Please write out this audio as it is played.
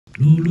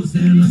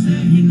Lulusela se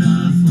hina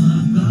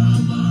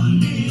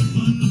whakawale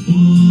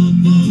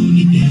whakapopo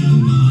ni te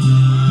aunga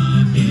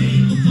te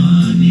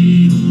opani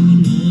ulu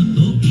no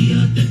toki a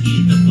te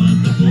kita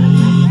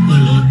whakapopo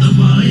lota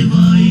vai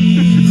vai.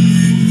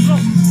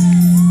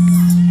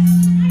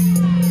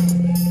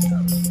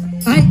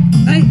 Ai,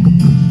 ai.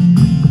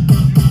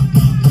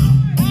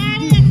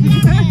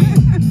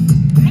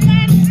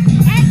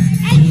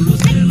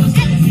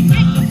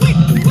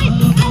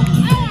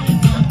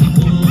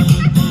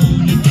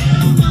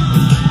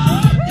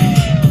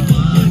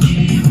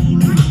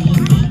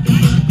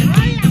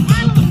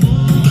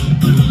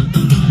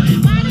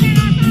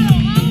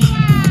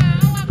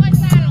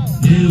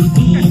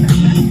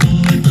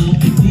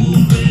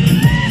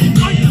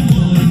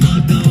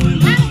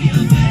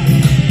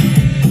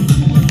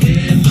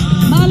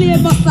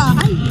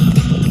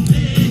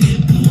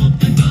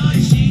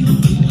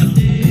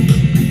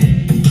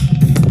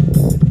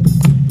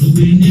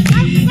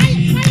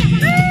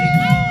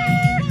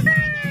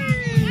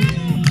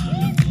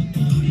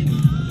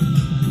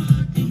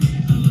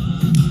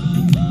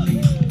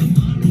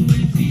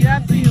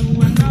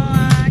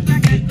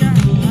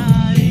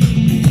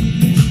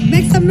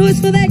 Make some noise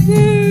for that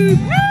group!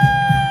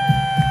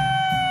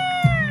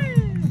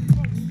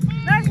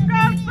 Let's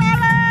go,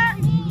 fella!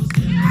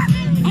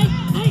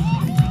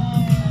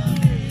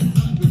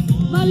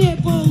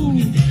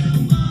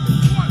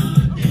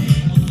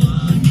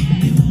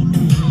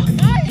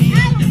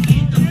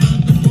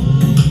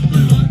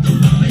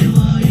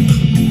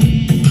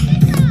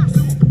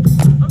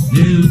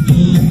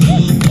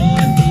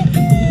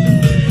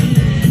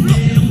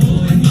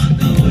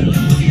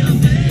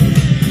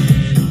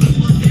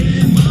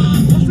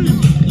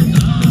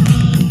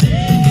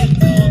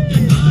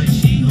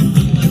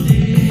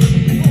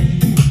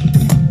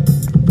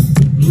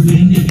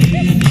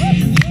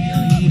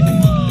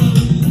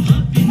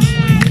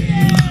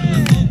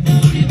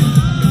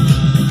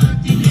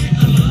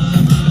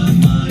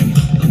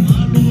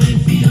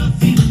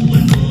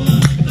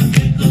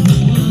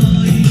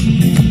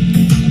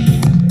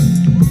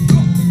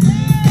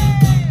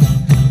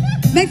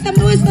 Make some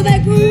noise for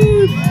that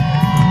group!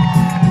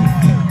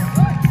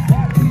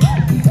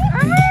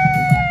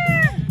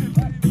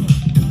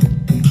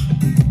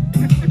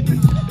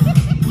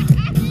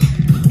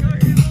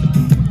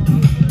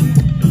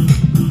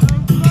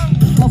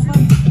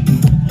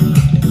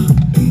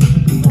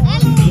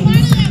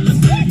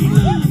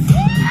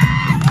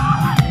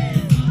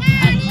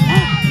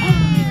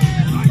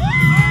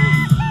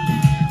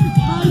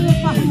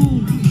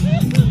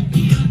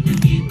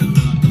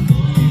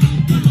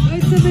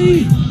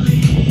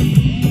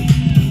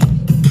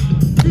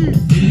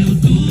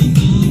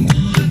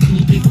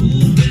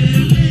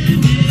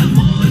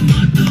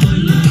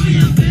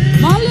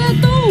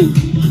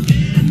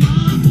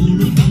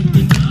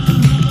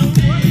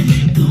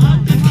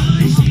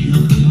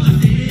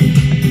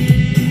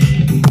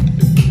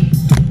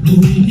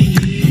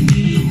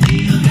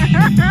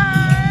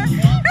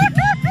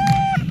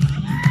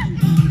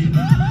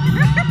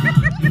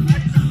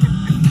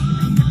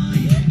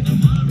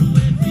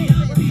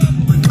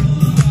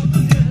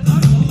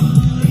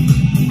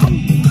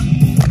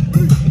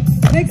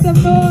 Make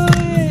some noise!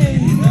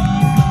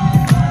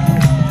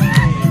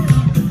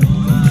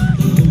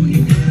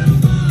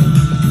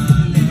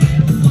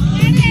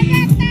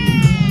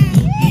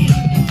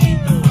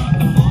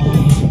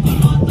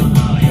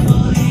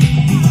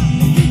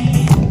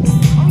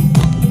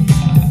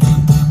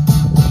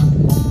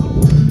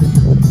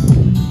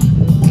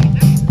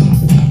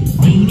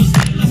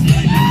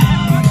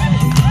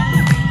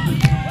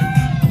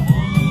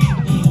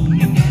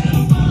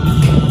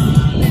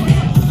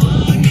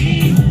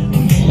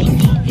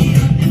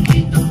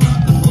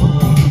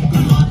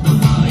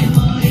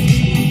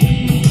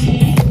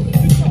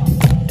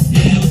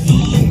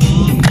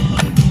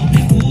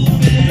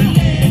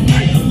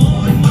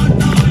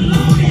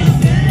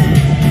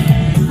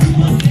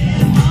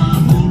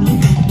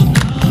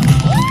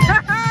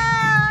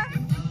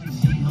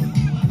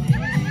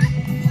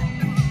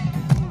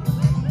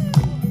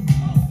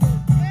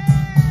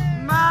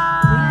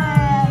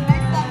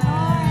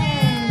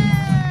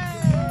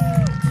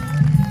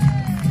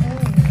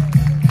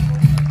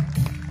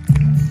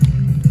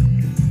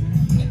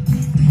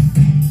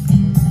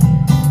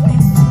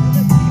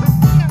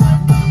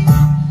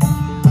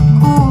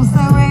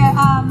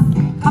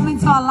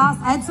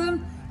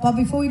 Item, but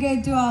before we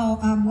get to our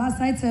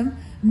last item,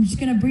 I'm just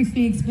going to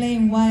briefly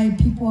explain why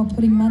people are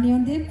putting money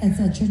on them. It's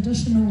a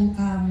traditional,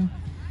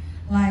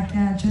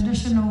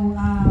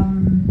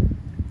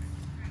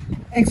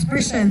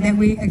 expression that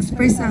we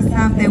express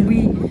ourselves, that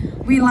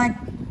we like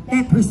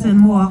that person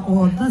more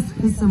or this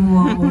person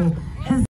more or